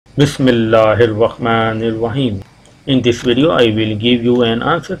Bismillahirrahmanirrahim. In this video, I will give you an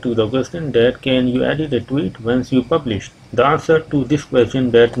answer to the question that can you edit a tweet once you publish. The answer to this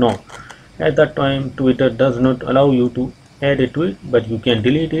question that no. At that time, Twitter does not allow you to add a tweet, but you can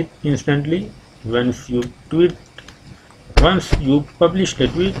delete it instantly. Once you publish a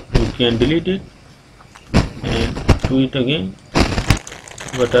tweet, you can delete it and tweet again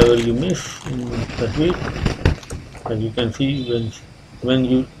whatever you miss in the tweet. As you can see, when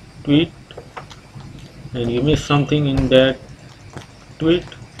you tweet and you miss something in that tweet,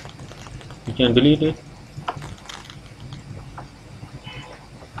 you can delete it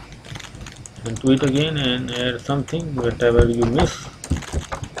and tweet again and add something whatever you miss.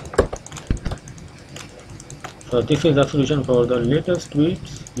 So this is the solution for the latest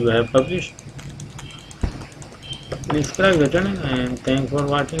tweets you have published. Please subscribe the channel and thanks for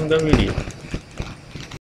watching the video.